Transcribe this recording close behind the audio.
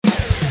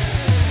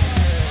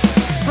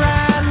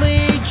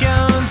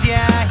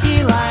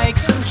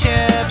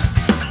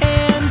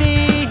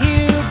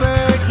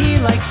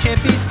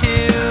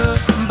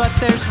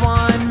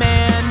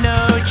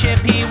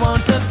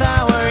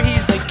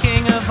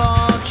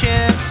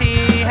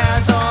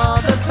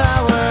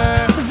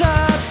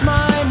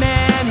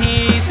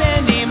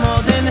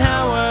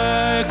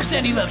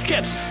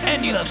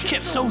those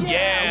chips. Oh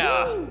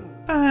yeah.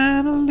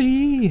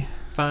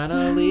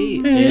 Finally,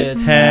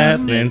 it's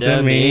happening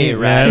to me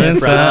right in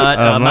front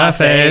of my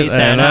face,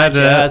 and I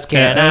just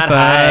cannot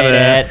hide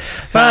it.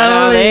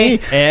 Finally,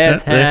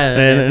 it's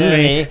happening to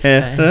me.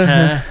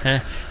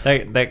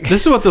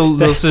 This is what the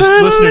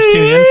listeners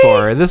tune in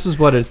for. This is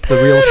what the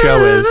real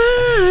show is.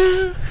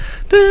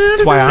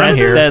 That's why I'm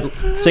here.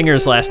 That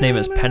singer's last name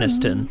is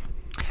Peniston.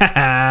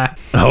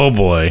 Oh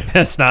boy.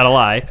 That's not a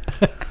lie.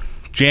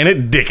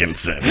 Janet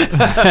Dickinson.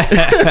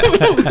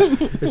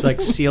 It's like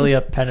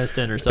Celia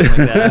Peniston or something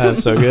like that.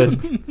 That's so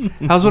good.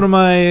 How's one of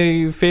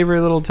my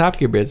favorite little Top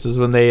Gear bits is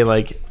when they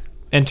like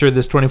enter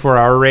this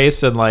 24-hour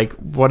race and like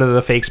one of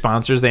the fake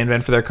sponsors they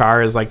invent for their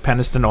car is like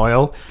Peniston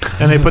Oil,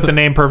 and they put the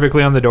name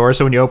perfectly on the door,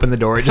 so when you open the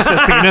door it just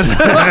says penis.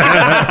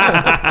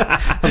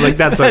 I was like,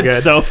 that's so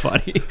good. So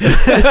funny.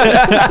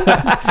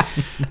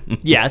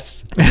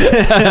 Yes.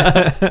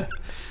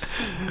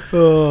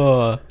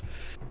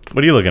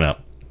 What are you looking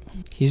up?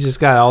 He's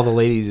just got all the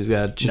ladies. He's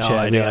got chit chat.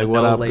 I Be like,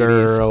 what know up, ladies.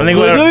 girl? I think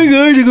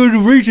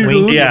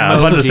Yeah, I was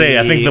about to say,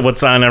 I think that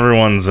what's on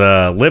everyone's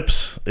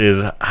lips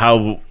is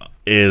how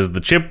is the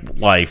chip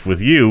life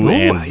with you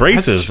and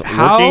braces working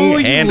How are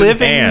you hand in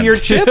living hand. your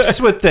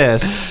chips with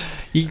this?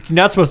 You're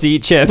not supposed to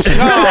eat chips.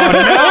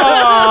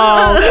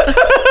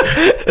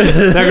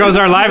 There goes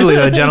our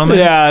livelihood, gentlemen.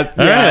 Yeah.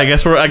 All right, I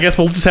guess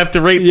we'll just have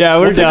to rate. Yeah,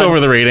 we'll take done. over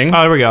the rating.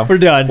 Oh, here we go. We're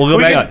done. We'll go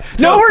We're back. done.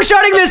 No, we're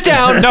shutting this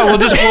down. No, we'll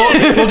just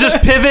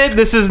pivot.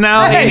 This is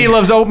now Andy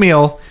loves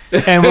oatmeal,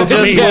 and we'll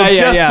just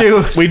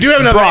do. We do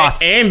have another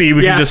broths. Andy.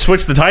 We Yes. can just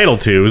switch the title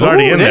to. Who's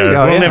already in there there. you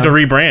go, We don't yeah. have to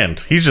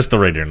rebrand. He's just the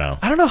rater now.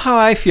 I don't know how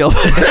I feel.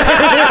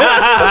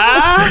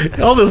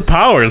 All this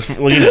power is,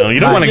 you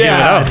don't want to give it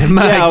up.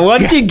 Yeah,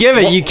 once you give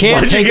it, you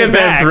can't Once you take get it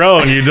that back.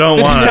 throne, you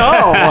don't want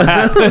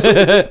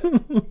it. No.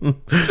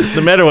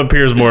 No matter what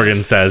Piers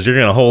Morgan says, you're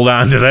going to hold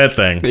on to that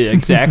thing. Yeah,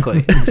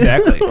 exactly.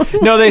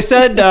 No, they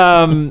said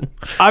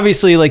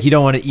obviously like you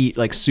don't want to eat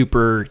like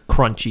super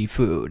crunchy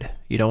food.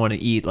 You don't want to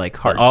eat like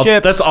hard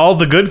chips. That's all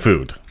the good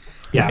food.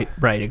 Yeah,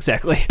 right,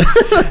 exactly.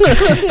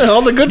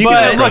 All the good You food.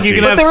 can, look, you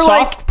can But have they were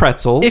soft like,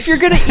 pretzels. If you're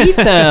gonna eat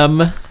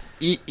them,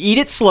 eat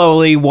it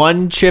slowly,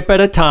 one chip at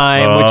a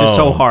time, which is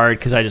so Oh. hard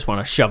because I just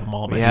want to shove them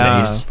all in my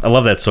Yeah. face. I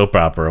love that soap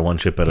opera, One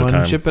Chip at a Time.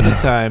 one chip at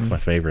a time. My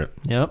favorite.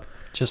 Yep,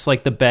 just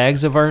like the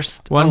bags of our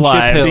One chip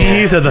lives. hill.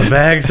 These are the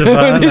bags of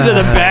our These are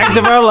the bags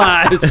of our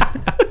lives.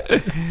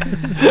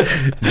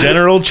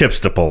 General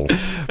Chipstable.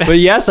 But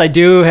yes, I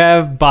do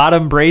have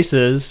bottom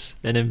braces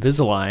and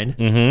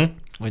Invisalign,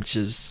 which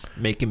is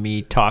making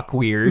me talk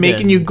weird,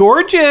 Making and, you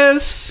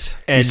gorgeous.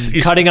 and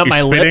cutting up my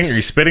spitting? lips. Are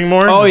you spitting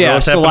more? Oh Is that yeah,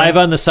 what's saliva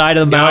happening? on the side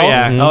of the mouth.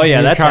 yeah. Oh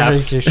yeah, that's trying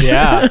happening. to-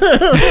 Yeah,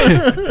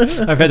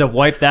 I've had to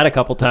wipe that a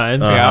couple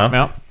times. Uh-huh.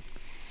 Yeah.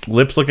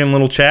 Lips looking a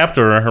little chapped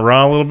or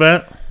raw a little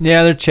bit?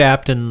 Yeah, they're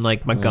chapped and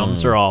like my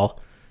gums are all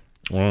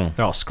they're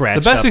all The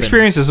scratched. best up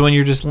experience is when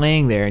you're just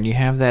laying there and you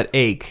have that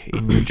ache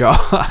in your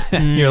jaw.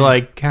 And you're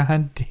like,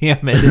 God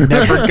damn it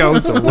never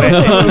goes away.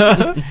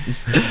 I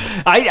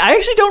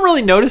actually don't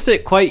really notice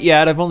it quite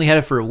yet. I've only had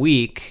it for a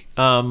week.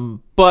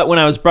 But when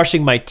I was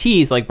brushing my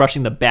teeth, like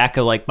brushing the back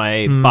of like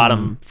my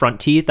bottom front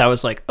teeth, I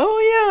was like,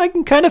 oh yeah, I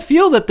can kind of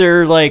feel that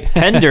they're like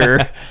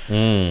tender.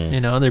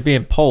 You know, they're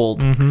being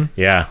pulled.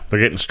 Yeah, they're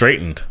getting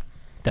straightened.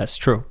 That's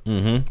true.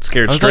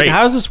 Scared I was straight. like,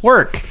 how does this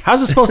work?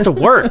 How's it supposed to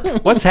work?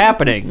 What's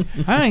happening?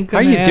 I ain't How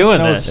are gonna you ask doing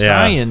no this? Yeah.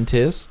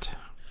 scientist.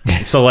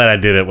 I'm so glad I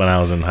did it when I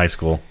was in high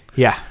school.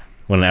 Yeah.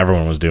 When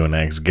everyone was doing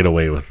that. Just get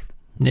away with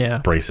Yeah.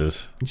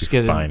 braces. Just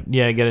get it. Fine.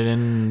 Yeah, get it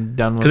in,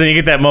 done with. Because then you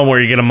get that moment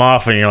where you get them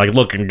off and you're like,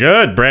 looking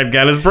good. Brad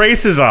got his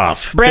braces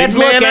off. Brad's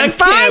Big man looking on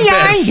fine.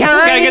 campus.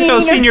 Gotta get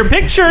those senior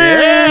pictures.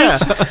 Yeah.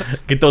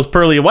 Get those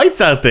pearly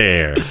whites out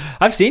there.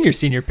 I've seen your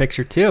senior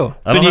picture too.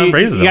 I don't have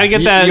braces You gotta on.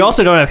 get that. You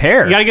also don't have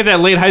hair. You gotta get that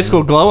late high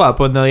school glow up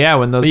when those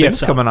Yeah, things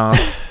so- coming on.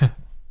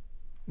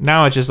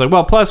 Now it's just like,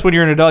 well, plus when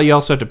you're an adult, you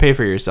also have to pay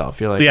for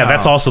yourself. You're like, Yeah,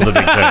 that's oh. also the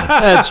big thing.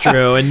 That's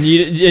true. And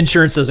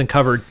insurance doesn't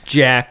cover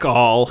jack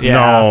all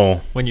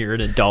No. when you're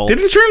an adult. Did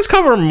insurance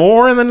cover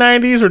more in the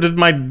 90s, or did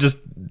my just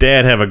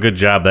dad have a good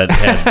job that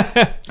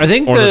had... I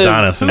think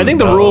orthodontist I think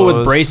the and rule with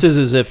those. braces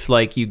is if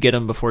like you get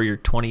them before you're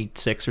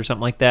 26 or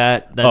something like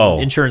that, then Oh.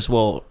 insurance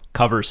will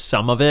cover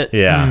some of it.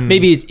 Yeah.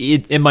 Maybe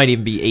it might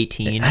even be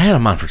 18. I had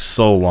them on for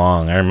so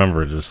long. I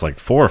remember just like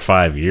 4 or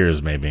 5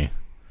 years maybe.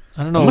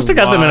 I don't know. I must have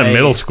got them in a why-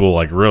 middle school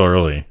like real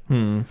early.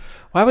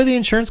 Why would the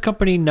insurance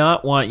company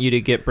not want you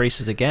to get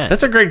braces again?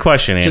 That's a great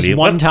question, Andy. Just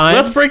one time?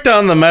 Let's break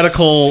down the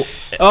medical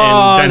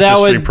Oh, and that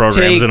dentistry would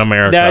programs take- in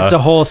America. That's a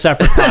whole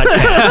separate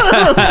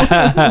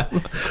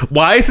podcast.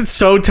 Why is it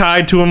so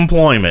tied to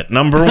employment?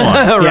 Number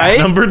one. Right?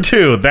 Number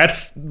two,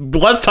 let's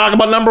talk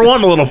about number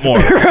one a little more.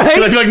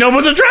 Right? I feel like no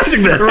one's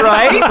addressing this.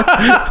 Right?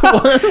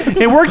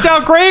 It worked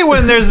out great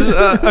when there's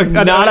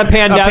Not a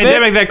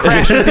pandemic. that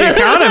crashes the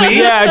economy.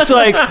 Yeah, it's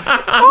like, oh,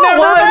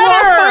 well, I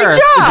lost my better.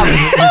 job.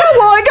 Oh,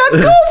 well, I got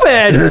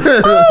COVID.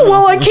 Oh,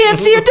 well, I can't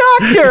see a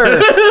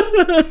doctor.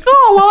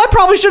 Oh, well, I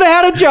probably should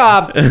have had a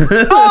job.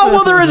 Oh,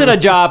 well, there isn't a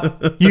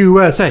job.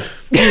 USA.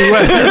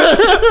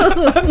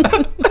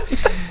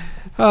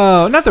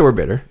 Oh, not that we're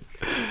bitter.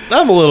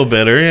 I'm a little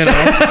bitter, you know.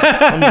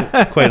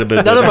 I'm quite a bit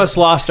None bitter. of us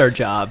lost our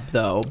job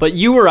though, but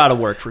you were out of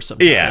work for some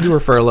time. Yeah. You were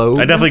furloughed.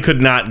 I definitely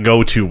could not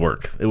go to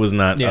work. It was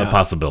not Yeah. a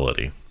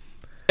possibility.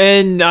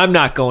 And I'm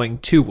not going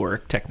to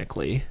work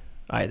technically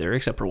either,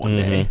 except for one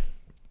day.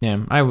 Yeah,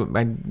 I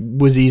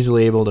was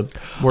easily able to work.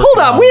 Hold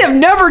from on, home. we have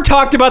never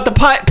talked about the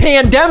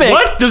pandemic.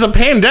 What? There's a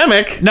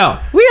pandemic? No.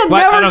 We have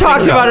What? I never don't talked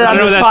think so. about it I on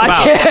don't this know what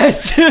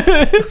that's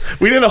podcast.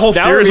 We did a whole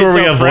That series would be where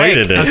we so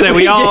avoided frank. I it. say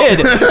we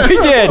did. We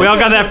did. We all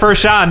got that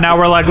first shot, and now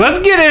we're like, let's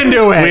get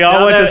into it. We all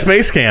Now went to that-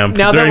 space camp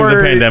now that during we're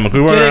the pandemic.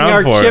 We weren't getting around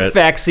our for chip it.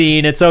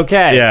 vaccine, it's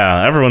okay.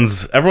 Yeah,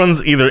 everyone's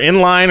either in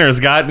line or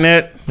has gotten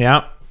it.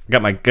 Yeah.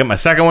 Got my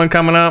second one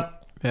coming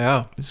up.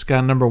 Yeah. Just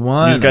got number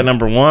one. You just got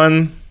number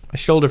one. My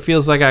shoulder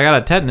feels like I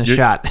got a tetanus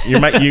shot. You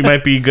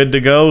might be good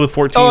to go with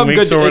 14 I'm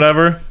weeks good. or It's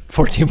whatever.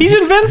 14 He's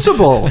weeks.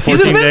 invincible. He's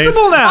 14 days.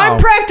 invincible now. I'm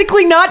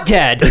practically not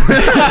dead.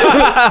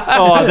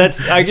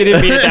 I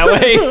didn't mean it that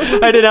way.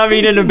 I did not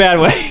mean it in a bad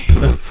way.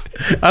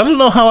 I don't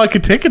know how I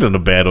could take it in a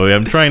bad way.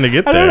 I'm trying to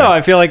get I there. don't know.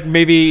 I feel like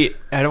maybe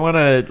I don't want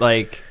to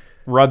like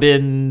rub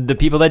in the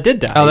people that did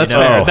die. Oh, that's you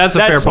know? fair. That's a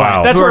fair point.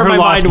 wow. That's Who- where who my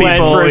lost mind went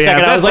people, for a yeah,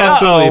 second. I was that's like,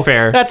 absolutely oh,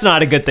 fair. that's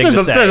not a good thing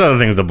to say. There's other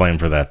things to blame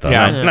for that, though.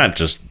 Yeah. Not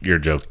just your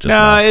joke. Just No,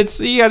 now. it's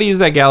you got to use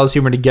that gallows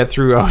humor to get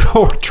through a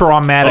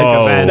traumatic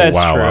Oh, event. That's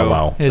wow, true. wow,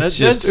 wow. It's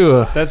That's- just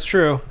ugh. that's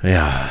true.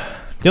 Yeah.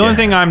 The only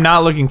thing I'm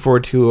not looking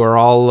forward to are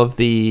all of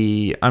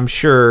the, I'm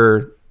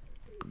sure,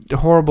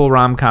 horrible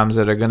rom-coms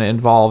that are going to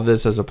involve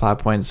this as a plot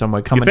point in some way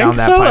You coming think down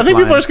that so? pipeline. I think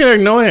people are just going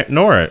to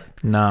ignore it.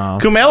 No.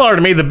 Kumail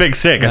already made The Big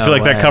Sick. I No feel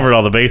like way. that covered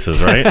all the bases,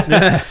 right?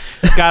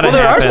 It's gotta Well,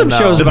 there are happen, some though.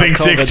 shows The about Big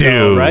Sick COVID, 2.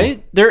 though,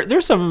 right?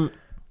 There's some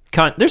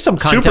there's some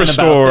content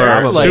Superstore. about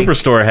there. Like,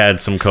 Superstore had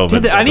some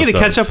COVID. I need to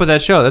catch up with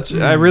that show.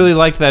 I really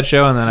liked that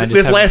show, and then I just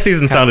This haven't last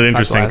season talked sounded the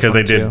interesting last because they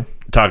one, did too.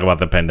 talk about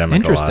the pandemic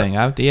Interesting. a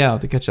lot. I'll have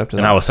to catch up to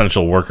And that. how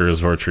essential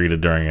workers were treated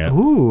during it.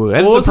 Ooh,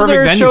 that's well, a wasn't perfect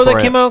there a venue show for that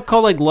it. came out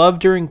called like Love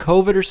During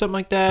COVID or something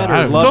like that? Or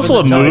I don't know. Love There's also a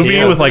in the Time of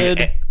movie with like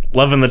COVID?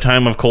 Love in the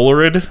Time of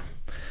Coleridge.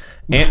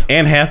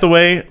 Anne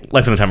Hathaway,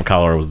 Life in the Time of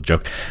Cholera was a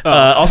joke.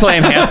 Also,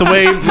 Anne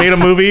Hathaway made a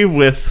movie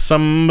with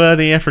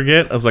somebody, I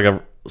forget. It was like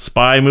a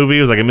spy movie.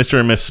 It was like a Mr.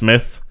 and Miss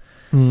Smith.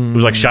 It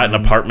was like shot in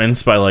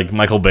apartments by like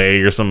Michael Bay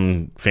or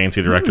some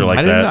fancy director like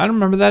I that. don't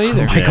remember that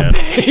either.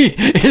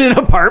 Yeah. in an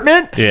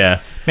apartment. Yeah.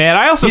 Man,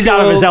 I also He's feel,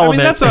 out of his I mean,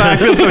 element. that's why I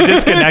feel so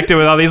disconnected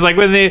with all these. Like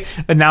when they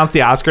announced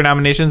the Oscar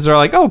nominations, they're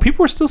like, "Oh,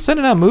 people were still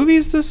sending out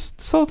movies this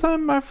whole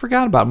time." I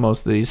forgot about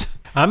most of these.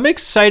 I'm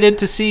excited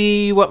to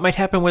see what might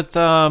happen with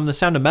The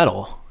Sound of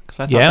Metal because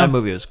I thought Yeah. that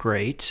movie was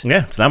great.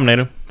 Yeah, it's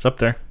nominated. It's up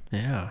there.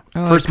 Yeah,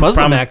 like first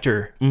Muslim prom-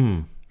 actor.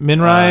 Minari,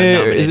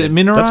 nominated. is it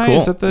Minari? That's cool.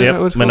 Is that the Yep,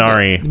 what's it called?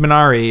 Minari.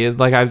 Minari.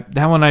 Like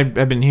that one,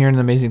 I've been hearing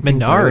amazing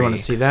things. I really Minari. want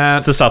to see that.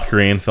 It's a South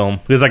Korean film.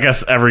 Because I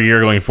guess every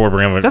year going forward, we're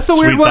going to have a That's the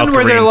sweet weird one South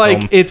where they're Korean like,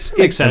 film. it's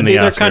Makes sense. in the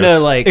They're Oscars. kind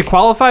of like it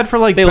qualified for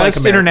like They like best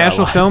America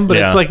international a lot. film, but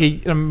Yeah. it's like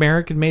an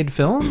American-made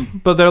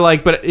film. But they're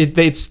like,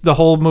 it's the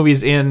whole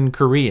movie's in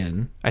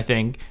Korean, I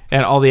think,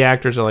 and all the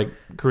actors are like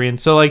Korean.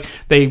 So like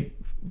they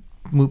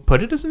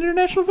put it as an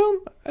international film,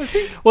 I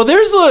think. Well,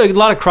 there's a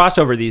lot of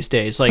crossover these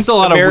days. Like There's a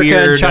lot of America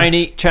weird-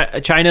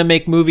 and China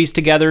make movies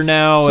together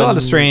now. There's a lot of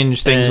and-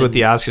 strange things and- with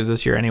the Oscars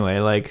this year, anyway.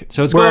 Like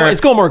So it's where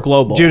going more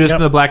global. Judas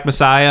and the Black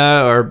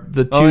Messiah, or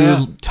the two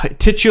yeah.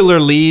 titular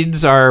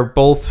leads, are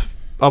both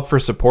up for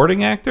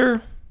supporting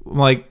actor.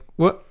 Like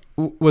what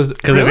was?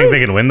 Because they think they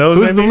can win those.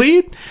 Who's the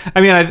maybe? lead?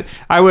 I mean,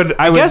 I would.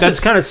 I guess it's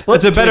kind of split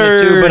It's a between better.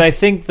 the two, but I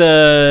think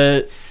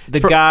the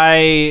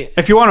guy.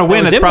 if you want to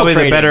win, was it's probably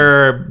the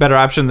infiltrating. better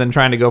option than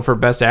trying to go for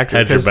best actor.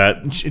 Hedge your 'cause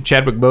bet.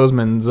 Chadwick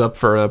Boseman's up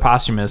for a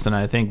posthumous, and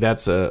I think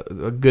that's a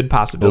good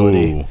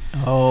possibility. Ooh.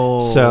 Oh,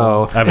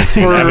 So I haven't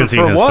seen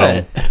for his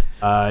what? film.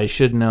 I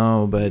should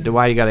know, but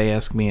why you got to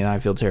ask me? And I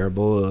feel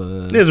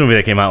terrible. This movie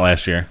that came out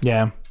last year.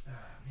 Yeah.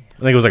 I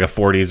think it was like a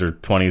 40s or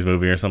 20s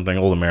movie or something.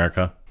 Old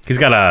America. He's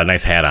got a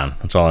nice hat on.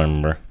 That's all I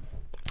remember.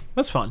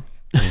 That's fun.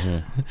 Yeah.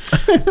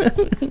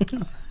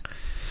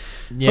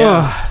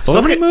 Yeah. So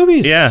let's many get-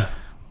 movies. Yeah.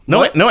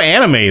 No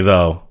anime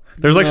though.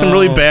 There's like some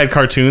really No. bad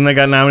cartoon that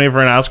got nominated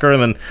for an Oscar,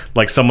 and then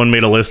like someone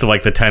made a list of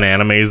like the 10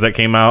 animes that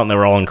came out, and they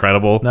were all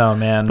incredible. No,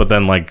 man. But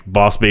then like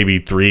Boss Baby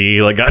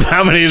 3 like got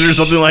nominated or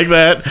something like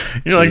that.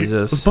 You're Jesus.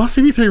 like, was Boss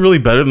Baby 3 really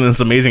better than this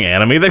amazing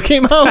anime that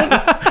came out?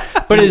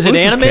 But is it What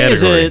is this anime?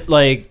 Is category? it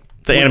like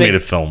It's an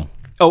animated film.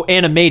 Oh,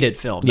 animated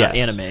film, not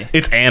Yes. anime.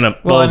 It's anime.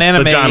 well, an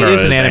anime the genre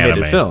is an animated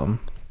anime. film.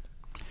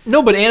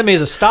 No, but anime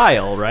is a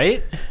style,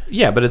 right?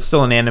 Yeah, but it's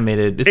still an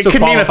animated. It It still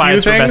could mean a few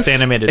qualifies for things. best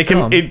animated it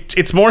can, film.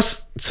 It's more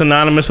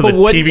synonymous with But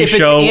a what- TV if it's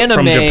show anime,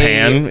 from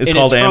Japan. It's and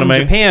called from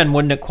anime. Japan,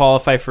 wouldn't it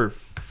qualify for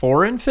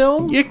foreign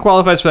film? It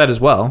qualifies for that as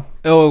well.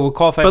 Oh, it would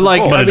qualify. But for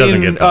like, both. But I it doesn't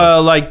mean, get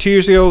those. like 2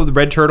 years ago, the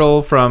Red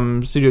Turtle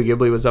from Studio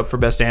Ghibli was up for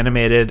best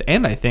animated,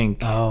 and I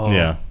think oh,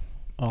 Yeah.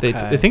 okay.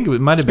 I think it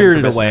might have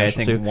Spirited been for best Away. I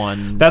international, think too.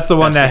 one. That's the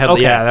one that had.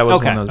 Okay. Yeah, that was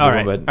Okay. one of those All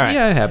people. right. But All right.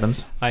 yeah, it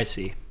happens. I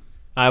see.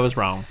 I was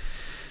wrong.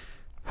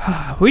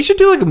 We should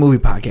do like a movie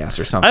podcast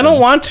or something. I don't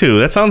want to.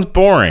 That sounds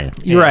boring.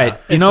 You're Yeah, right.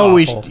 You it's know,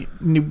 we awful.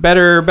 should,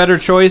 better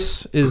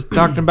choice is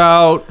talking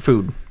about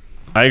food.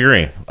 I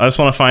agree. I just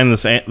want to find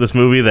this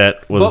movie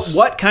that was. But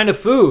what kind of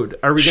food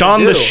are we Shaun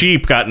gonna the do?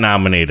 Sheep got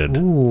nominated,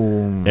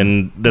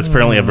 and that's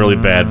apparently a really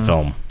bad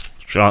film.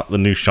 The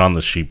new Shaun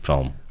the Sheep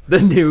film. The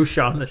new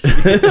Shaun the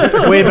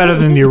Sheep. Way better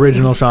than the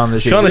original Shaun the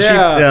Sheep. Shaun the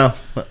Yeah. Sheep,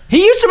 yeah.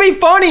 He used to be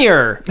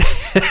funnier.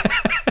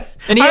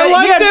 And I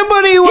liked him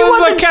when he was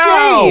wasn't a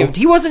cow. shaved.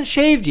 He wasn't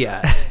shaved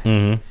yet.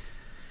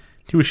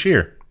 He was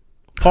Scheer.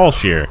 Paul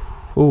Scheer.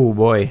 Oh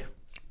boy.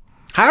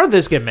 How did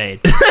this get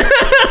made?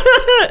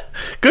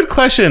 Good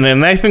question,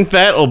 and I think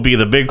that'll be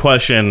the big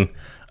question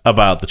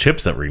about the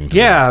chips that we're eating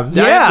today. Yeah, I have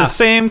Yeah. the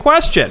same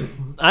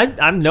question.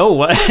 I know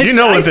what You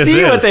know what I this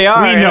see is. what they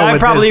are. We know and I what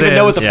probably this even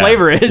know what the is.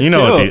 flavor is. You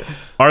know too.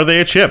 what are they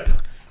a chip?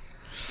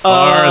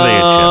 Are they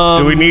a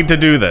chip? Do we need to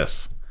do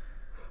this?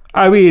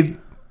 I mean,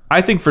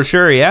 I think for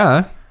sure,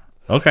 yeah.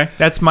 Okay.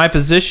 That's my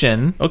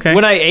position. Okay.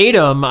 When I ate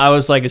them, I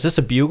was like, "Is this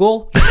a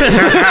bugle?"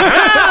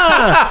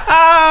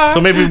 So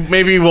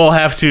maybe we'll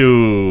have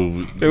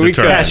to we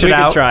determine. hash it could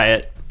out. try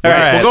it. All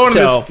right. We'll go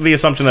into so- the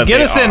assumption that Get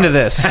they us are. into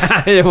this.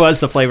 It was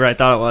the flavor I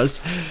thought it was.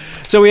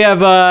 So we have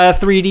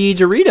 3D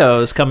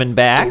Doritos coming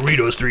back.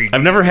 Doritos 3.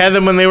 I've never had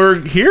them when they were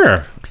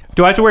here.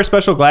 Do I have to wear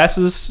special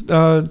glasses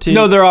to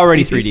No, they're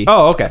already 3D.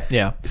 Oh, okay.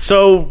 Yeah.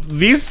 So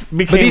these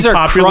became these are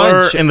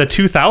popular crunch. in the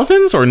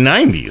 2000s or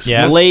 90s?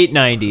 Yeah. Late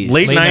 90s.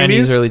 Late Late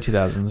 90s, 90s? early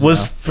 2000s.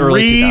 Was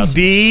Early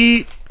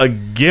 3D a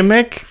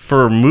gimmick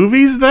for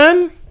movies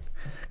then?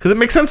 Because it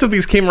makes sense if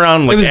these came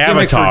around like It was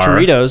gimmick Avatar. for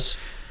Doritos.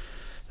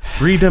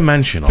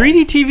 Three-dimensional.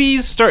 3D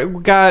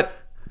TVs got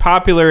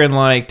popular in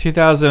like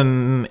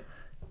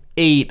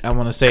 2008, I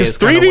want to say. Because is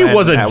kinda 3D when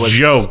was a that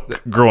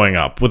joke growing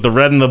up with the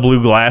red and the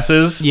blue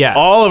glasses. Yes.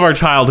 All of our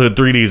childhood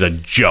 3D is a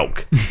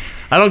joke.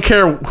 I don't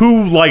care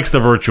who likes the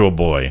Virtual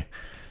Boy.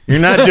 You're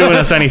not doing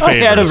us any I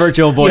favors. had a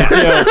Virtual Boy too.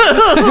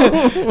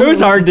 It was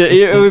hard to.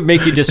 It would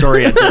make you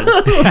disoriented,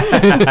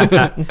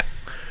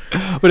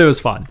 but it was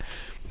fun.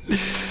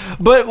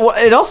 But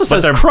it also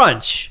says they're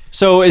crunch.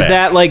 So is bad.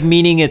 that like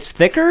meaning it's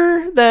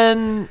thicker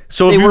than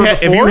So they if you, were had,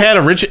 if you before? had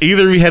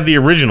either of you had the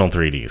original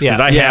 3Ds, because Yes.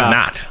 I Yeah. have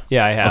not.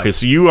 Yeah, I have. Okay,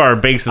 so you are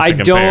basis to I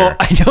compare.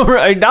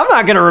 I'm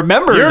not gonna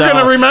remember. You're though.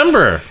 gonna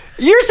remember.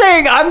 You're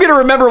saying I'm gonna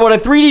remember what a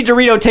 3D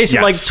Dorito tasted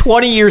Yes. like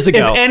 20 years If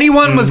ago.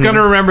 anyone was going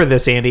to remember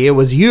this, Andy, it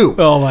was you.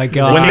 Oh my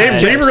god! When they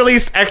Chips.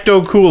 re-released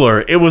Ecto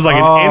Cooler, it was like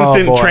an Oh,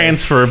 instant boy.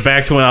 transfer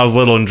back to when I was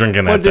little and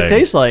drinking that what did it thing.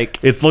 taste like?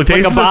 It Like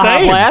tastes a the Baja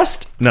same.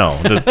 Blast? No.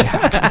 We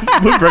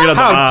bring it up.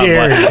 How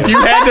dare Blast. You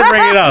had to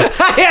bring it up.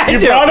 I You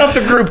do. brought up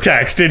the group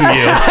text, didn't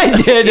you?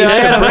 I did. I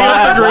had a Bring up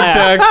Baja the group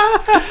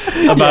Blast.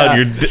 text about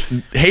your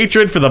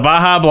hatred for the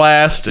Baja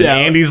Blast and Yeah.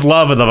 Andy's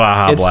love of the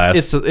Baja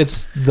Blast.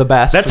 It's the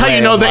best. That's how way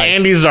you know of the life.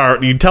 Andes are.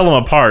 You tell them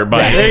apart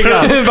by There you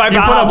go. By you put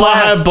Baja a Baja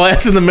Blast.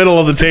 Blast in the middle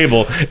of the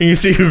table, and you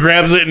see who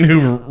grabs it and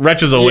who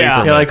retches away Yeah.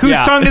 from You're it. like, whose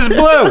Yeah. tongue is blue?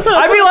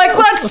 I'd be like,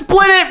 let's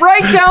split it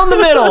right down the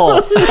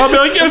middle. I'll be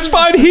like, it's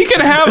fine. He can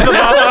have the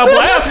Baja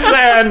Blast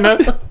then.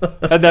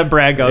 And then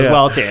Brad goes, Yeah.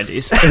 well, it's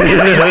Andy's.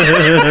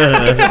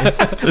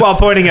 While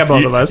pointing at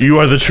both of us. You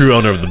are the true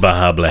owner of the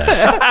Baja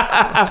Blast.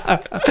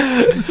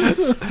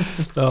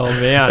 Oh,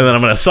 And man. then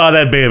I'm going to saw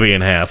that baby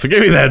in half. Give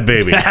me that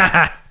baby.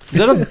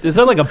 Is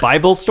that like a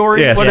Bible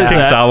story? Yes, What is King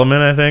that?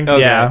 Solomon, I think.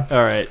 Okay. Yeah.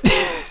 All right.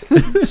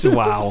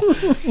 Wow.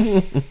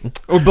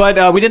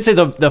 But we didn't say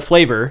the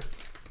flavor.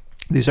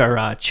 These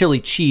are chili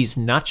cheese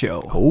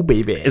nacho. Oh,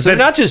 baby. Is So that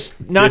they're not just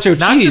nacho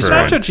cheese, just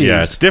right? nacho cheese.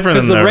 Yeah, it's different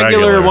Because than the the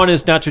regular one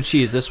is nacho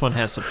cheese. This one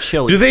has some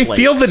chili. Do they flakes.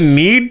 feel the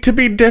need to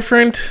be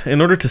different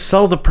in order to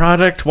sell the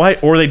product? Why?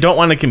 Or they don't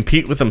want to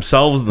compete with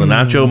themselves in the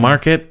nacho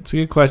market? It's a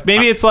good question.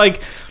 Maybe it's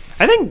like,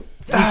 I think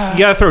you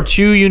gotta throw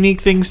two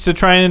unique things to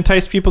try and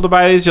entice people to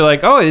buy these. You're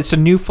like, oh, it's a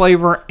new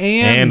flavor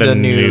and a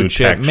new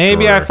chip. texture.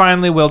 Maybe I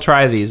finally will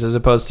try these as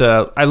opposed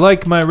to, I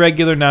like my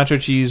regular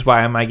nacho cheese.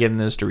 Why am I getting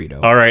this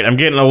Dorito? All right, I'm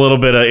getting a little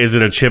bit of is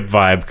it a chip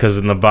vibe because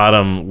in the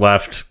bottom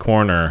left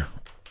corner,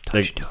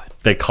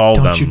 they call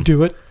them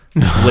it.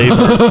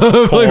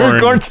 flavored corn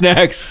corn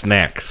snacks?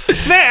 snacks.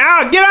 Get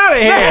out of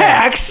here.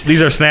 Snacks.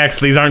 These are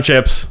snacks. These aren't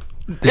chips.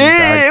 When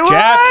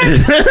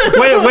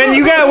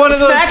you got one of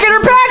those, Snack in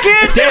her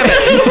packet. damn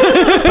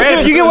it, Brad,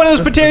 if you get one of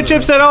those potato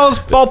chips that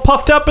all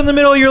puffed up in the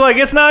middle, you're like,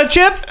 it's not a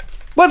chip.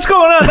 What's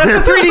going on? That's a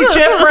 3D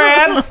chip,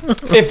 Brad.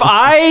 If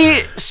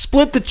I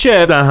split the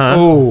chip,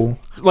 Oh,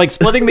 like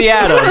splitting the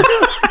atom,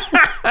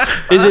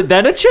 is it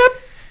then a chip?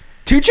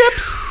 Two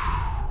chips?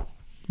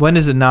 when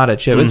is it not a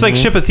chip? It's like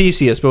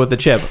Chipothesis, but with the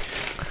chip.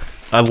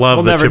 I love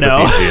We'll the never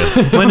know.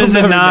 Chipothesis. When is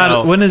it never not?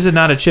 know. When is it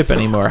not a chip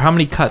anymore? How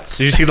many cuts?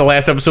 Did you see the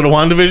last episode of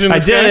WandaVision? I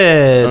this guy?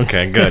 did.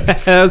 Okay, good.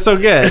 That was so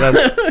good.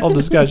 That whole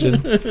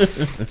discussion.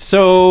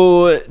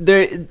 So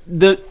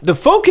the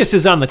focus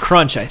is on the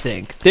crunch. I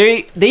think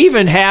they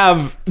even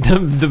have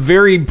the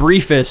very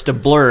briefest of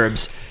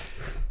blurbs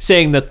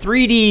saying the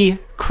 3D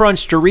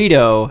Crunch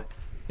Dorito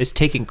is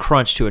taking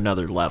crunch to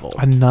another level.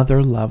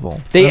 Another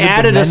level. They Another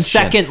added dimension. a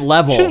second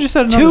level. Should have just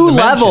said another two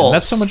dimension. levels.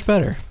 That's so much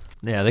better.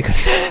 Yeah, they could have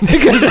said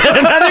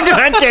another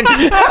dimension.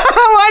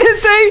 Why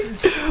did they?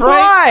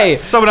 Why?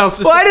 Someone else.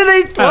 Why did they?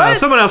 I don't know, What?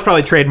 someone else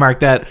probably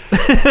trademarked that.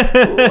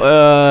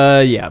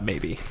 Yeah,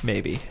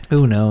 maybe.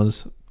 Who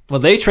knows? Well,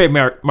 they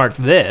trademarked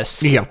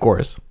this. Yeah, of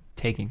course.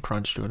 Taking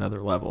crunch to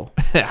another level.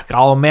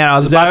 Oh man, I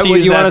was Is about that to what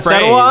use you that want to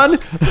settle on?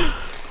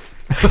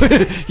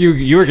 phrase.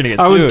 You were gonna get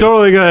sued. I was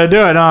totally gonna do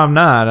it. No, I'm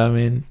not. I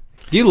mean,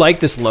 Do you like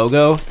this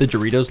logo, the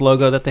Doritos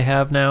logo that they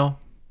have now?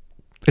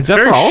 is that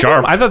very for all of them?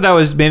 sharp. I thought that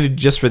was made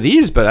just for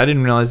these, but I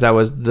didn't realize that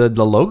was the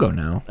logo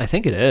now. I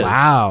think it is.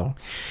 Wow,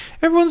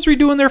 everyone's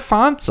redoing their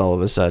fonts all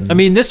of a sudden. I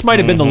mean, this might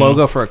have been the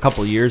logo for a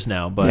couple years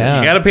now, but Yeah.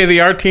 You got to pay the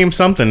art team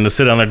something to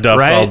sit on their duff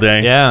right? all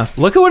day. Yeah,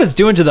 look at what it's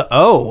doing to the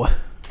O.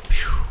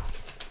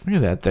 look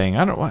at that thing.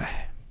 I don't why.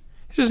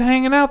 It's just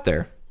hanging out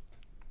there.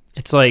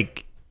 It's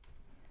like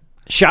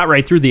shot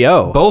right through the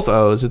O. Both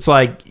O's. It's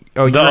like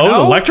The you're O's an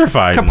O?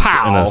 electrified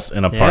Kapow.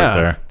 in a part Yeah.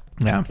 there.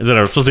 Yeah. Is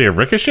it supposed to be a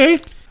ricochet?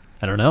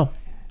 I don't know.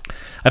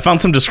 I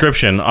found some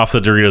description off the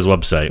Doritos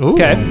website. Ooh.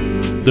 Okay.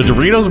 The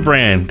Doritos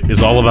brand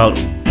is all about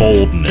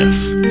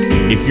boldness.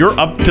 If you're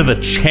up to the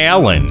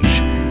challenge,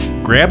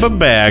 grab a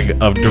bag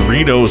of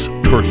Doritos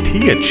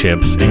tortilla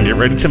chips and get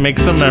ready to make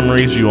some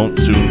memories you won't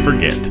soon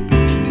forget.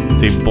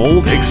 It's a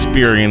bold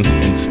experience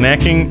in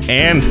snacking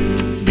and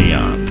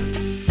beyond.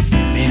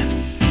 Man.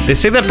 They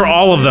say that for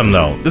all of them,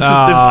 though.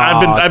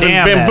 I've been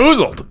damn it.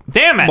 bamboozled.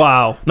 Damn it.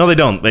 Wow. No, they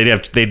don't.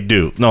 They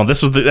do. No,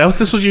 this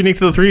was unique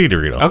to the 3D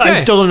Dorito. Okay. I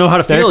still don't know how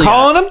to They're feel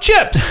calling them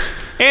chips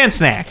and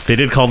snacks. They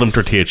did call them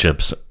tortilla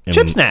chips. yet.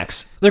 Chip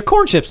snacks. They're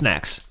corn chip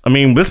snacks. I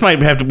mean, we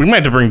might have to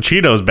bring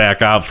Cheetos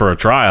back out for a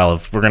trial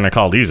if we're gonna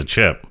call these a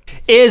chip.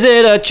 Is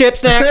it a chip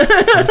snack?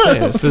 So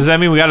does that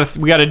mean we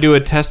gotta do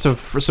a test of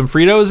some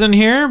Fritos in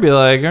here? Be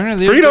like,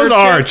 Fritos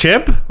are a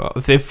chip. Well,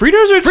 if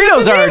Fritos are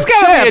Fritos are it's a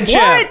gotta be a chip.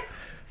 chip. What?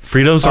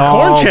 Fritos are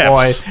corn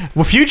chips. Boy.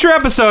 Well, future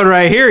episode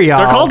right here, y'all.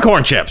 They're called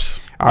corn chips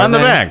on the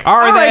they? bag.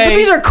 Are All they? right, but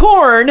these are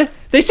corn.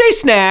 They say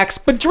snacks,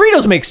 but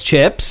Doritos makes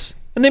chips,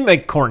 and they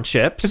make corn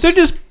chips. They're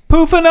just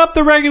poofing up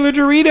the regular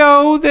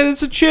Dorito that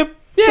it's a chip.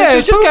 Yeah, that's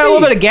it's just got a poofy.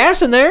 little bit of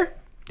gas in there.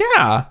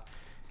 Yeah.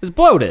 It's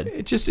bloated.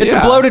 It's a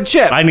yeah. bloated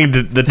chip. I need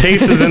the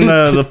taste is in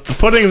the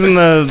pudding's in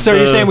the. So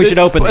you're saying we should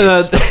open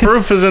these? The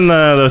proof is in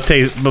the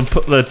taste.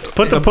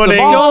 Put the pudding.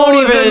 ball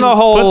is even in the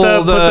hole.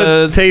 Put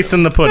the taste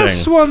in the pudding.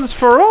 This one's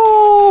for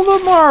all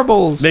the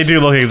marbles. They do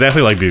look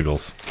exactly like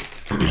Bugles.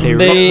 They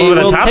What about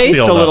the will top taste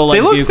seal, a though? little like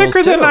They look Bugles,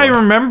 thicker than too. I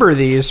remember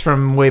these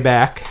from way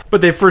back,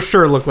 but they for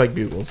sure look like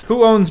Bugles.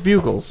 Who owns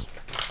Bugles?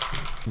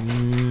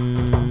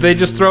 They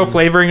just throw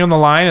flavoring on the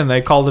line and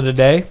they called it a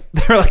day.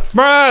 They're like,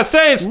 bruh,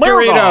 say it's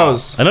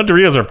Doritos. I know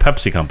Doritos are a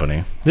Pepsi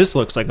company. This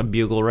looks like a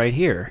bugle right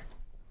here.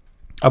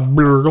 A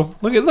burgle.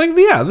 Look at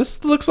yeah.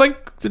 This looks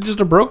like just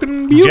a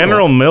broken bugle.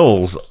 General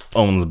Mills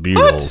owns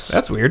Bugles.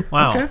 That's weird.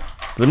 Wow. Okay.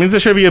 That means there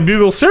should be a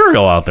Bugle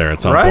cereal out there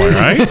at some point,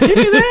 right? Give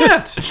me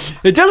that.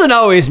 It doesn't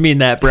always mean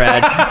that,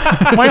 Brad.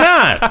 Why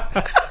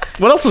not?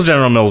 What else does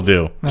General Mills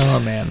do? Oh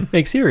man.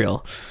 Make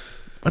cereal.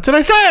 That's what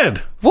I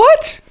said.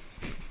 What?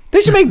 They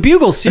should make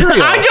bugle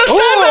cereal. I just said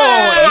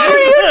that. What are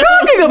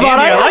you talking about?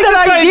 Andy, I had like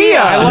that this idea.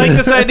 I like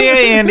this idea,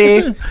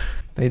 Andy.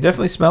 They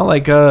definitely smell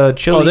like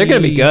chili. Oh, they're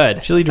gonna be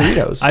good. Chili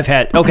Doritos.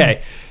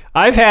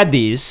 I've had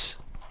these.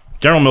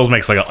 General Mills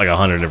makes like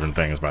 100 different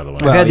things, by the way.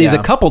 I've had these yeah.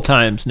 a couple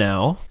times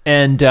now,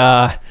 and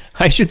I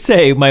should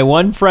say my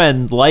one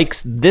friend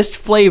likes this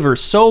flavor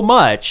so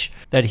much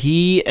that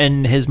he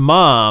and his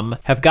mom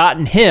have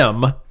gotten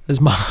him. His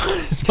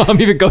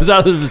mom even goes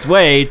out of its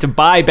way to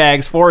buy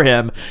bags for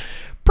him.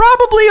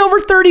 Probably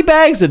over 30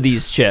 bags of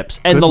these chips,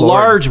 and Good the Lord.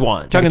 large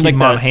one. Talking Talking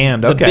like like on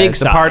hand. the Okay, big the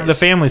size.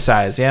 family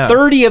size. Yeah.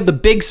 30 of the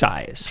big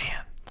size.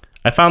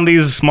 I found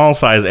these small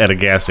size at a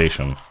gas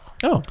station.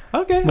 Oh,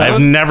 Okay. I've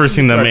never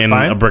seen them Hard to in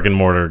find. a brick and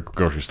mortar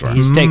grocery store.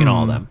 he's taking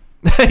all of them.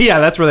 yeah,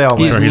 that's where they all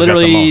He's went. He's got them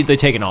literally all. they're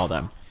taking all of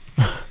them.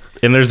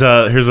 And here's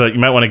a you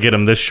might want to get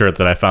him this shirt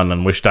that I found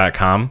on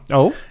Wish.com.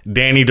 Oh,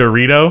 Danny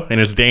Dorito, and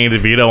it's Danny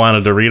DeVito on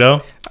a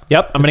Dorito.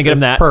 yep. I'm gonna get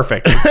him that.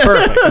 Perfect. It's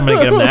perfect. I'm gonna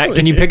get him that.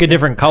 Can you pick a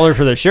different color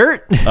for the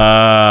shirt? is he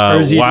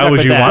Why stuck would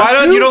with you that? want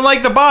Why to? you don't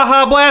like the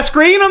Baja Blast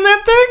green on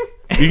that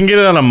thing? You can get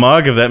it on a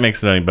mug if that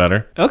makes it any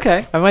better.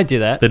 Okay, I might do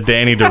that. The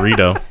Danny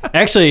Dorito.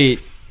 Actually,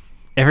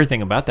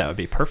 everything about that would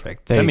be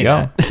perfect. There Send me you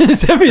go. that.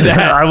 Send me that.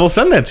 I will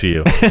send that to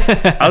you.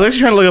 I was actually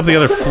trying to look up the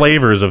other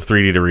flavors of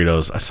 3D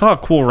Doritos. I saw a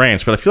Cool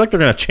Ranch, but I feel like they're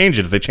going to change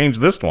it if they change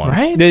this one.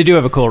 Right? They do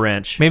have a Cool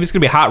Ranch, Maybe it's gonna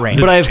be Hot Ranch.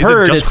 but I've is it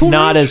heard just it's Cool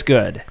not Ranch? as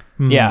good.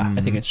 Yeah,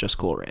 I think it's just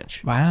Cool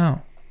Ranch.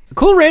 Wow.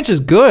 Cool Ranch is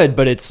good,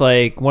 but it's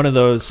like one of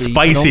those that you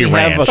can Spicy only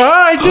have ranch. a-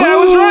 I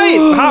was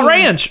right. Hot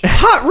Ranch.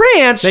 Hot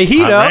Ranch. They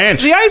heat Hot up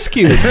Ranch. the ice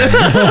cubes. It's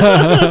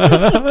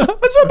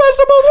the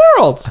best of both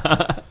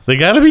worlds. They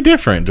got to be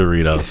different,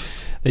 Doritos.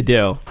 They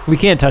do. We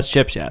can't touch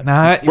chips yet.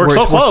 We're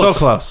so close. so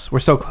close. We're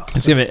so close.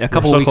 Let's give it a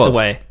couple so weeks close.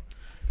 away.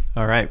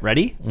 All right,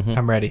 ready?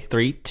 I'm ready.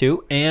 3,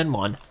 2, and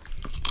 1.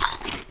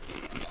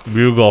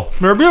 Bugle.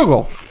 They're a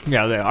bugle.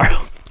 Yeah, they are.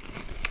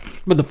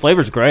 But the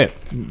flavor's great.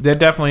 They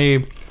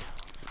definitely.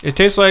 It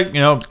tastes like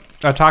a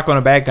taco in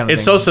a bag kind of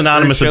It's thing. so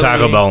synonymous Very with Taco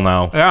chili. Bell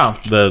now. Yeah.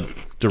 The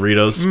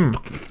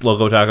Doritos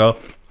Loco Taco.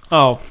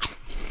 Oh,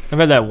 I've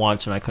had that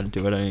once and I couldn't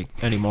do it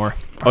anymore.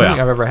 I don't think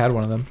I've ever had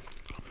one of them.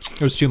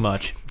 It was too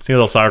much. See a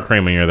little sour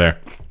cream when you're there.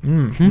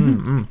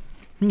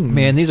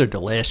 Man, these are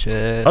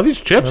delicious. Are these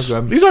chips?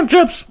 They're good. These aren't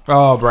chips.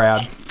 Oh,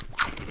 Brad.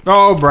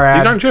 Oh, Brad.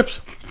 These aren't chips.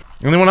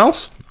 Anyone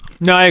else?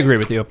 No, I agree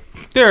with you.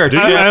 They're I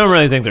don't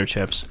really think they're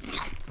chips.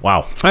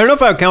 Wow. I don't know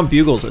if I would count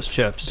Bugles as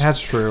chips.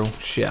 That's true.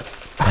 Shit.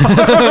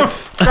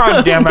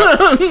 God damn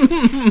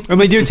it.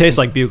 And they do taste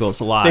like Bugles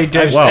a lot. They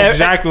taste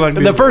exactly like The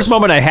Bugles. first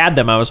moment I had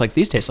them, I was like,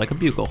 these taste like a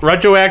Bugle.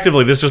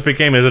 Retroactively, this just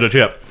became, is it a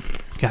chip?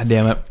 God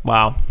damn it.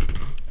 Wow.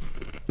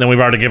 Then we've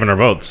already given our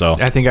vote, so.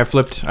 I think I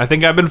flipped. I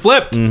think I've been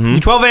flipped. You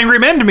 12 Angry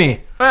Men to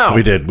me. Wow.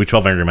 We did. We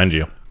 12 Angry Men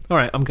you. All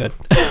right, I'm good.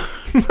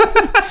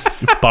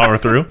 Power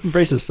through.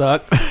 Braces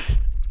suck.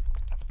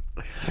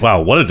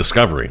 Wow, what a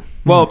discovery.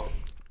 Well,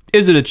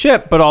 is it a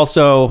chip? But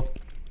also,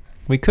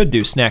 we could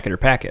do snack it or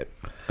pack it.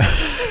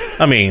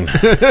 I mean,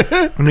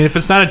 I mean, if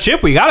it's not a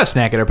chip, we gotta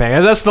snack it or pack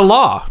it. That's the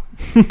law.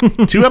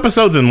 2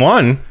 episodes in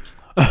 1.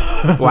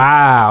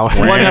 Wow.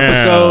 One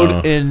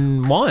episode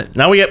in one.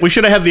 Now we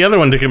should have had the other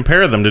one to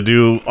compare them, to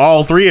do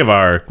all 3 of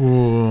our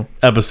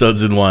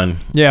episodes in 1.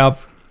 Yeah.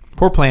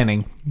 Poor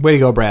planning. Way to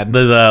go, Brad.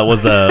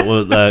 Was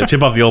the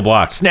chip off the old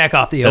block. Snack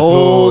off the Oh,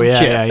 old yeah,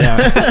 chip.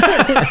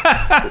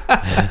 yeah.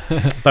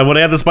 If I would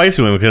have had the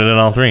spicy one, we could have done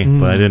all 3,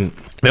 but I didn't.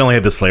 They only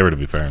had this flavor, to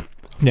be fair.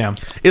 Yeah.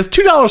 Is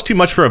 $2 too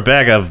much for a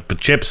bag of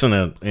chips in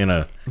a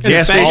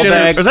gas small station?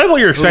 bag. Is that what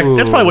you're expecting?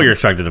 That's Ooh. probably what you're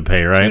expected to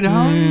pay, right? I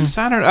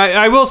don't know.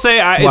 I will say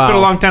it's Wow. been a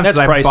long time That's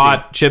since I pricey.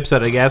 bought chips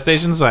at a gas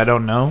station, so I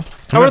don't know.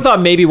 I would have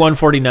thought maybe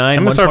 $149,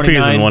 MSRP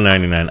is $129. in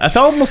 $1.99. I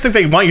almost think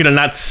they want you to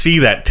not see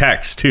that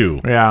text too.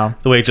 Yeah.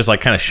 The way it's just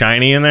like kind of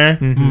shiny in there.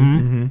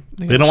 Mm-hmm.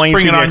 They don't want you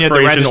to see Spring it the on you at the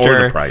expiration or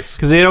register the price.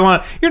 because they don't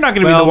want. You're not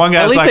going to be Well, the one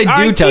guy at that's least like,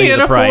 they do I tell you can't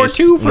the afford price.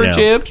 2 for Yeah.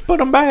 chips. Put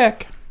them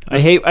back. I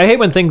hate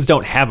when things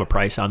don't have a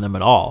price on them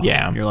at all.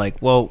 Yeah. You're like,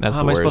 well, That's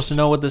how the am I supposed worst. to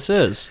know what this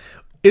is?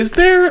 Is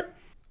there?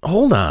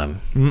 Hold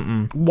on.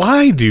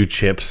 Why do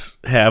chips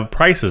have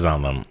prices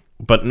on them,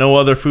 but no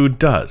other food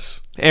does?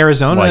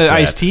 Arizona Like that.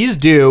 iced teas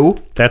do.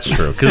 That's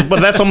true.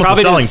 But that's almost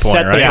Probably a selling to point,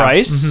 set right? the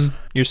price.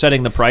 You're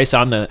setting the price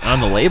on the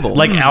label.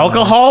 Like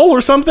alcohol or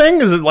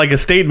something? Is it like a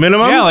state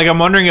minimum? Yeah, like I'm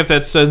wondering if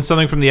that's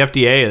something from the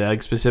FDA,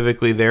 like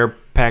specifically their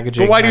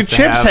packaging. But why do has to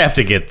chips have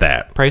to get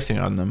that? pricing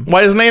on them?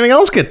 Why doesn't anything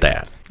else get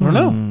that? I don't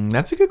know.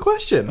 That's a good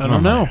question. I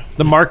don't know.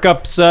 The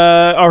markup's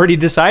already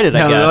decided,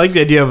 Yeah, I guess. I like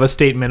the idea of a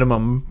state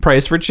minimum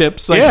price for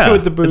chips, like Yeah,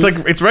 with the booze. it's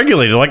like it's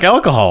regulated like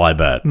alcohol. I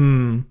bet.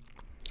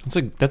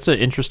 That's an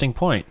interesting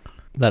point.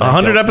 That I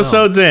 100 don't know.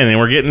 episodes in, and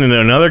we're getting into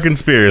another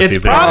conspiracy. it's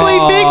theory. probably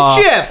Aw,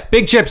 Big Chip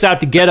Big Chip's out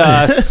to get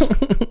us.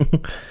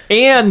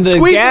 And the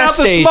squeezing gas out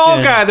the station.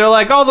 small guy. They're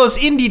like, all those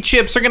indie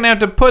chips are gonna have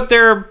to put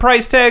their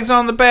price tags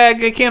on the bag.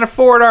 They can't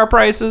afford our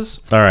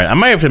prices. All right, I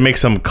might have to make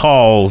some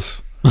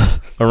calls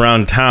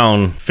around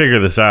town. Figure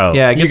this out.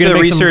 Yeah, You're get gonna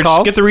the make some research.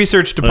 calls? Get the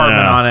research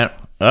department Yeah. on it.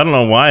 I don't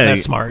know why.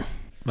 That's smart.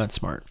 That's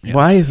smart. Yeah.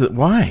 Why is it?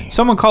 Why?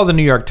 Someone call the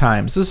New York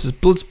Times.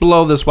 Let's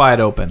blow this wide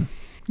open.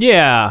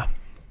 Yeah.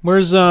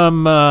 Where's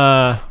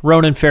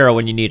Ronan Farrow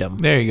when you need him?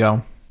 There you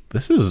go.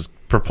 This is.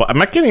 I'm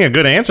not getting a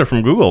good answer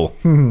from Google.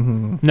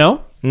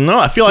 No? No,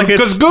 I feel like it's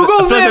 'Cause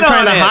Google's it's like in they're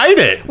trying on to it. hide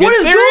it. What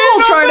is There Google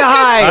is trying to no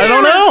hide? I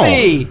don't know.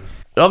 conspiracy.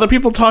 Other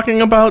people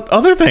talking about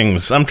other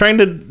things. I'm trying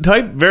to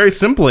type very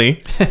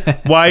simply.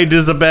 Why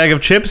does a bag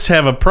of chips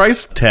have a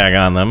price tag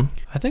on them?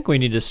 I think we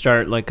need to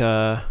start like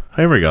a.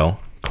 Here we go.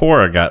 I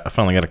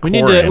finally got a We Quora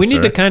need to. We need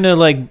answer. to kind of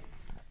like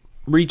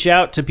reach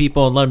out to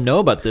people and let them know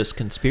about this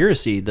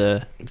conspiracy.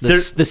 The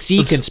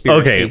sea conspiracy.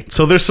 Okay,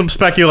 so there's some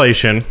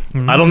speculation.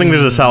 I don't think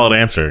there's a solid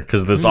answer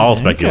because there's all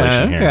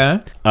speculation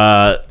here.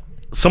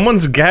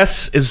 Someone's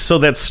guess is so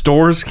that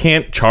stores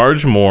can't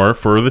charge more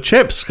for the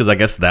chips because I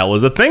guess that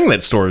was a thing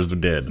that stores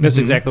did. That's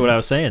exactly what I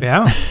was saying.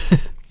 Yeah.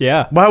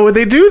 Yeah. Why would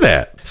they do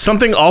that?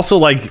 Something also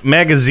like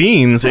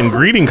magazines and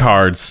greeting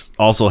cards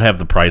also have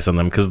the price on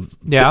them because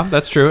Yeah,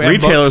 that's true. And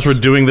retailers books.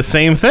 were doing the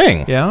same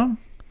thing. Yeah.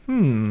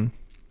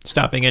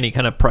 Stopping any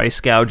kind of price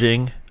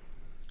gouging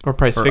Or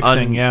price or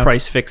fixing. Yeah.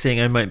 price fixing.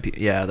 I might be.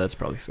 Yeah, that's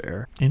probably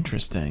fair.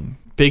 Interesting.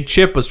 Big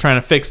Chip was trying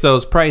to fix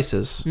those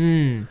prices.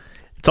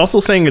 It's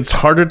also saying it's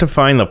harder to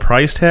find the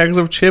price tags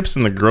of chips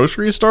in the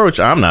grocery store, which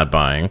I'm not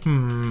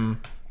buying.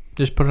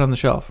 Just put it on the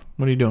shelf.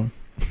 What are you doing?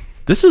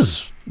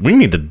 We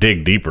need to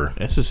dig deeper.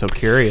 This is so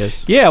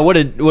curious. Yeah. What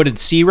did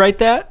C write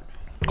that?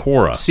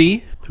 Quora.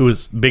 C. Who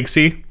is Big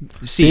C?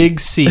 C. Big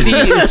C.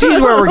 C's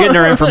where we're getting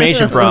our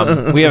information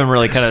from. We haven't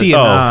really kind of. C Oh.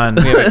 on.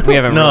 We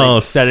haven't No.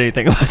 really said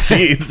anything about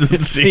C.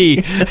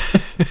 C.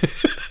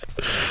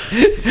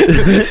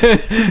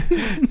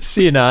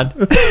 See you, Nod.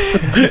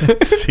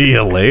 See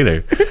you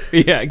later.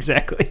 Yeah,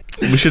 exactly.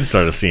 We should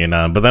start a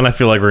CNN, but then I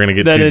feel like we're going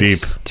to get Then too deep.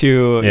 it's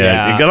too.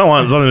 Yeah, Yeah. I don't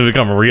want something to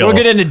become real. We'll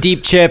get into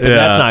deep chip, and Yeah.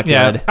 that's not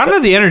Yeah. good. I don't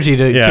have the energy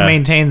to Yeah.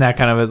 maintain that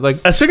kind of it. Like,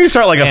 As soon as you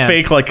start like a Man.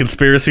 fake like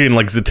conspiracy and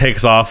like it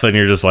takes off, then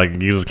you're just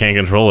like you just can't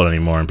control it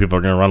anymore, and people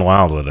are going to run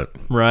wild with it.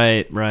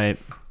 Right.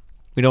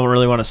 We don't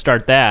really want to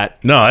start that.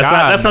 No, that's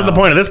God, not the no.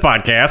 point of this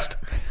podcast.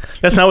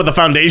 That's not what the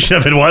foundation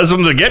of it was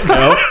from the get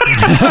go.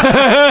 that's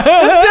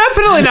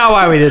definitely not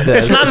why we did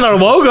this. It's not in our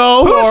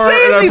logo Who's or in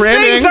saying our these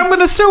branding. things? I'm going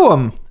to sue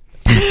him.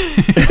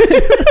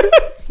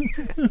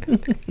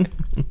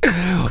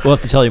 We'll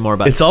have to tell you more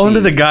about It's all C. under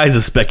the guise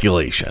of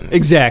speculation.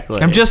 Exactly.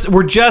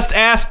 We're just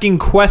asking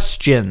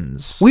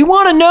questions. We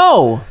want to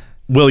know.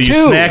 Will you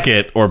 2. snack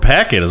it or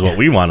pack it is what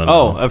we want to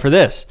know. For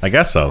this. I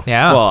guess so.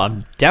 Yeah. Well, I'm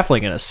definitely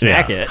going to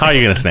snack Yeah. it. How are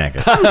you going to snack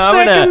it? I'm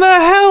snacking the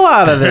hell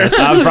out of this. This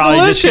I'm is probably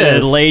just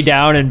delicious. gonna lay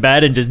down in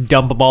bed and just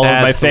dump them all over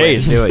my That's the way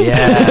to face. do it,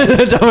 yes.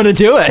 That's how I'm gonna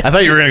do it. I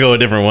thought you were going to go a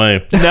different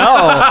way. No.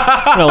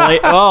 I'm gonna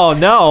oh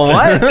no!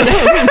 What?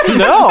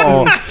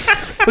 No.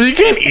 Well, you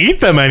can't eat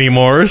them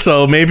anymore,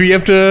 so maybe you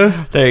have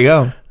to There you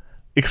go.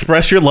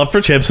 express your love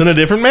for chips in a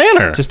different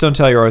manner. Just don't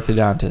tell your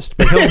orthodontist,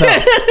 but he'll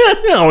know.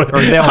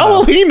 they'll How know.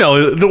 will he know?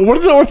 What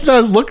do the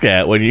orthodontists look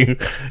at when you're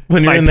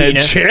My in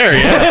penis. that chair?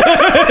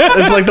 Yeah,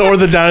 it's like the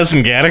orthodontist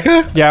in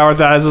Gattaca. Yeah,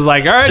 orthodontist is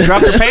like, all right,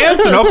 drop your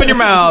pants and open your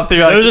mouth.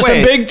 You're like, Those are some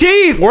wait. big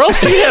teeth. Where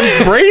else do you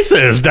have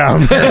braces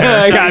down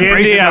there? I got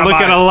braces I on look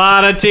mine. at a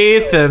lot of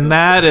teeth, and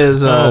that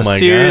is Oh a my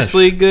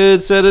seriously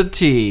good set of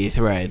teeth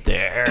right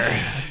there.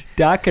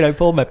 Doc, can I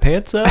pull my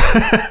pants up?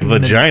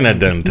 Vagina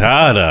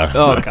dentata.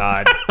 Oh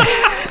God.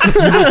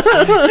 Just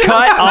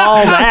cut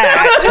all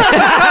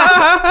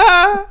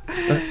that.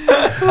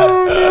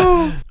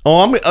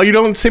 Oh, you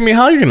don't say me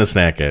how you're gonna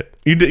snack it.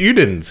 You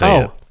didn't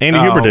say it. Andy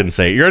Huber didn't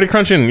say it. You're already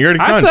crunching. You already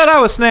I crunched. said I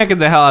was snacking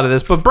the hell out of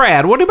this, but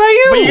Brad, what about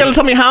you? But you gotta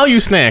tell me how you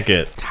snack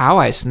it. How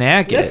I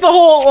snack it? That's the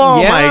whole.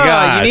 Oh Yeah, my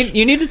gosh.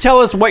 You need to tell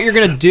us what you're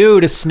gonna do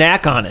to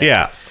snack on it.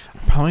 Yeah.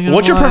 Probably gonna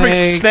What's your perfect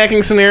like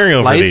snacking scenario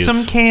for light these?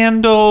 some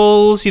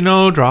candles,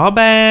 draw a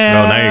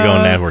bath. Oh, now you're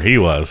going that where he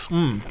was.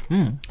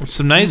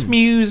 Some nice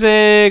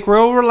music,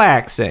 real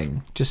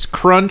relaxing. Just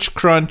crunch,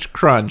 crunch,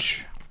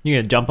 crunch. You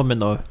gonna dump them in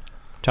the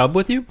tub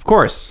with you? Of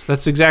course,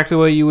 that's exactly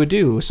what you would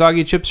do.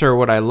 Soggy chips are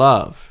what I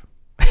love.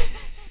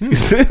 All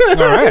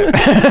right.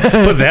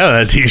 Put that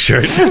on a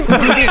t-shirt.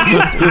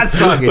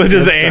 Soggy With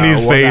just chips are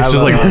Andy's what face I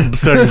just love. like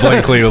stuck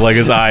blankly with like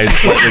his eyes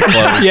slightly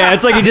closed. Yeah,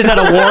 it's like he just had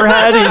a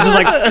warhead. He's just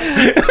like,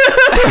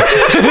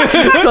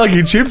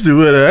 Soggy chips are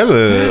what I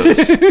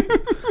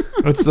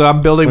love.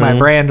 I'm building my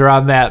brand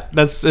around that.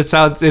 It's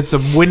a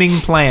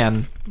winning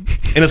plan.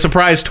 In a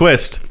surprise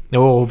twist,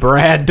 Oh,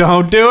 Brad,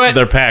 don't do it.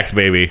 they're packed,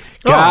 baby.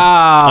 God,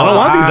 I don't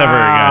want these ever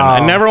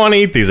again. I never want to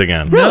eat these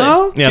again.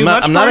 No? Yeah, Too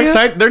much I'm not for you?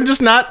 excited. They're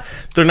just not.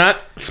 They're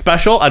not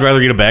special. I'd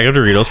rather eat a bag of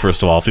Doritos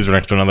first of all. If these are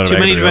next to another Too bag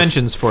many of Doritos.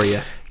 dimensions for you.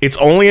 It's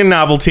only a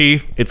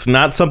novelty. It's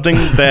not something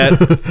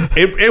that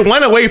it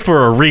went away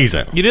for a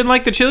reason. You didn't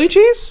like the chili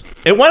cheese?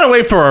 It went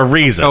away for a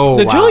reason. Oh,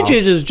 the wow. chili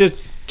cheese is just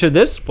to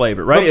this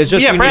flavor, right? It's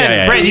just yeah, Brad.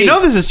 yeah, Brad, yeah. you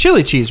know this is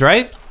chili cheese,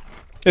 right?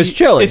 it's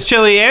chili. It's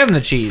chili and the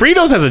cheese.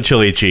 Fritos has a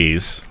chili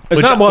cheese, It's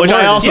which, not one which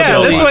I word. also Yeah,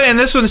 don't this like. one and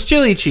this one's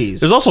chili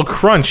cheese. There's also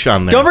crunch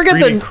on there. Don't forget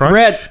 3D the crunch.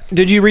 Brett.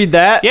 Did you read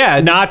that? Yeah.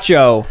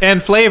 nacho.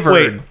 and flavored.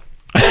 Wait.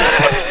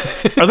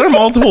 Are there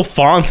multiple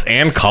fonts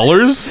and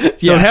colors?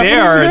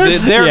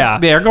 Yeah,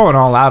 They're going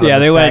all out on Yeah,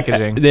 this they went.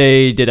 packaging.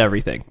 They did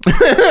everything.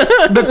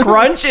 The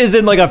crunch is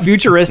in like a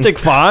futuristic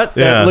font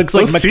that looks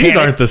like Those C's mechanic.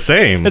 aren't the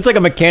same. It's like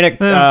a mechanic.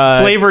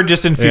 flavored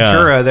just in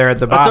Futura there at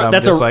the bottom.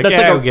 That's just like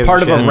who a gives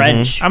part of a shit?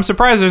 wrench. I'm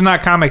surprised there's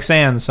not Comic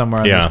Sans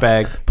somewhere in yeah. this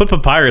bag. Put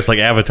papyrus like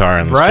Avatar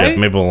in this Right? chip.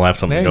 Maybe we'll have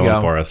something There you going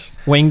go. for us.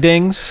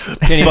 Wingdings.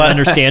 Can't even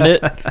understand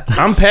it.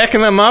 I'm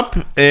packing them up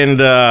and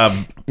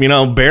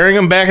burying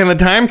them back in the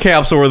time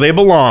capsule where they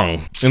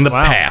belong in the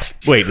past.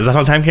 Wait, is that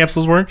how time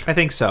capsules work? I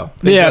think so.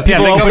 Yeah,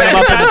 people they go open back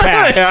them up in the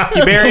past. Yeah.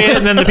 You bury it,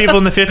 and then the people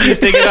in the 50s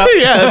dig it up.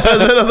 Yeah, that's how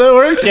that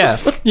works. Yeah.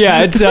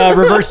 Yeah, it's a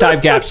reverse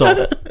time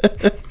capsule.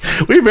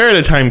 We buried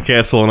a time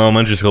capsule in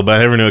elementary school, but I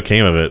never knew what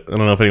came of it. I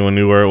don't know if anyone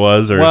knew where it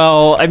was or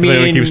Well, I if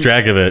anyone mean, keeps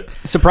track of it.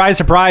 surprise,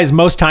 surprise,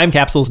 most time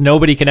capsules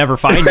nobody can ever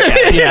find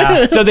again.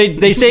 Yeah. So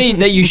they say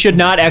that you should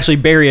not actually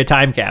bury a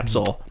time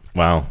capsule.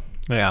 Wow.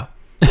 Yeah.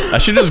 I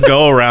should just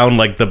go around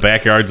like the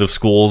backyards of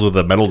schools with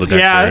a metal detector.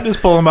 Yeah,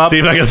 just pull them up. See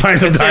if I can find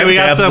some And say time we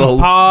got capsules.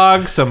 some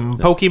Pog, some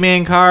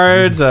Pokemon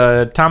cards,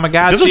 a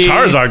Tamagotchi. There's a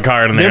Charizard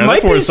card in there.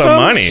 That's worth some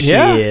money.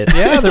 Yeah. Shit.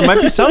 Yeah, there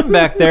might be something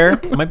back there.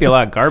 Might be a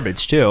lot of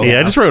garbage too. Yeah,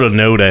 I just wrote a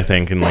note, I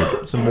think, and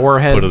like Some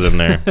warheads. put it in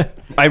there.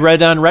 I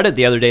read on Reddit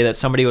the other day that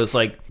somebody was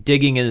like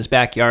digging in his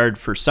backyard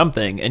for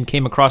something and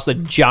came across a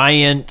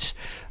giant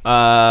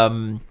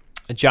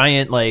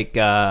like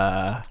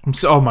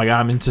Oh my god,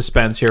 I'm in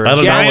suspense here. I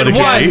don't know what it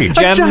could be.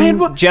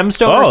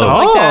 gemstone or something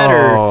like that,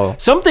 Oh. or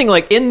something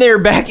like in their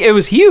back. It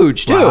was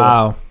huge too.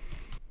 Wow.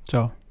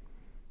 So,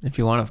 if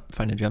you want to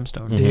find a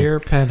gemstone, Dear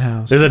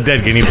Penthouse. There's a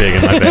dead guinea pig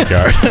in my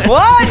backyard.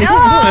 what?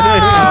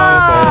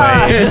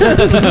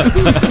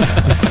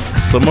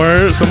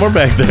 somewhere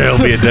back there will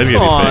be a dead guinea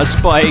Aw, pig.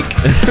 Spike.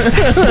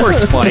 Poor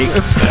Spike.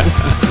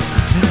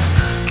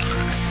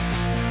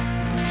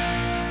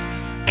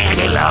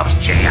 Andy loves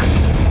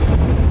chips.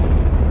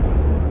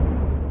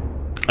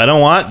 I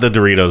don't want the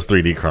Doritos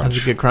 3D Crunch.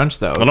 That's a good crunch,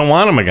 though. I don't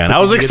want them again. I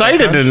was you get that excited,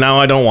 crunch? and now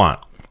I don't want.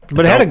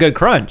 But it had a good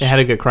crunch. It had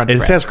a good crunch. It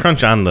Brad. says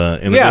crunch on the.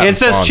 In Yeah. the It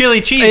says font.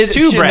 chili cheese It's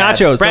too, Brad.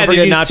 nachos. Brad, Don't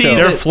did you forget see nachos.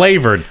 They're that-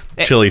 flavored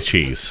chili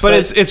cheese. But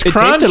it's it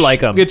crunch. tasted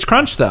like 'em. It's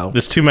crunch though.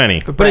 There's too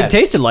many. but it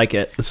tasted like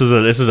it. This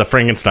is a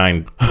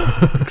Frankenstein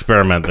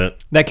experiment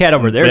That cat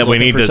over there is Yeah, we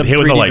looking need for to some hit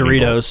with the 3D lightning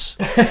bolt.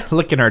 Doritos.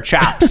 Licking our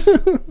chops.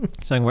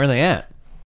 Saying, where are they at?